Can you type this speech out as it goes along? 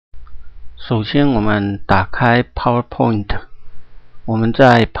首先，我们打开 PowerPoint。我们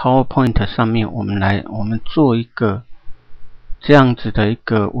在 PowerPoint 上面，我们做一个这样子的一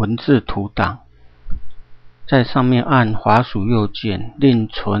个文字图档，在上面按滑鼠右键，另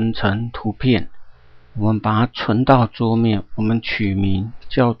存成图片。我们把它存到桌面，我们取名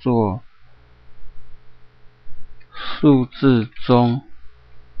叫做数字中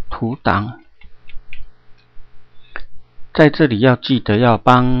图档。在这里要记得要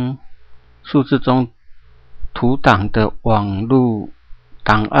帮数字中图档的网络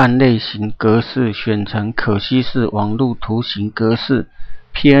档案类型格式选成可惜是网络图形格式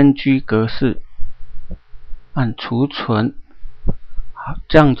PNG 格式，按储存。好，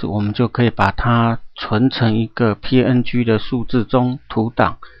这样子我们就可以把它存成一个 PNG 的数字中图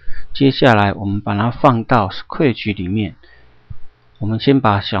档。接下来我们把它放到 Scratch 里面。我们先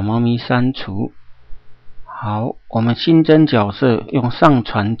把小猫咪删除。好，我们新增角色，用上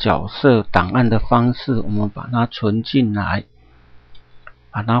传角色档案的方式，我们把它存进来，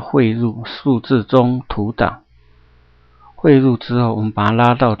把它汇入数字中图档。汇入之后，我们把它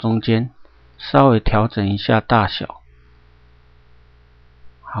拉到中间，稍微调整一下大小。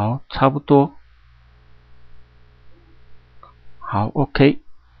好，差不多。好 ，OK。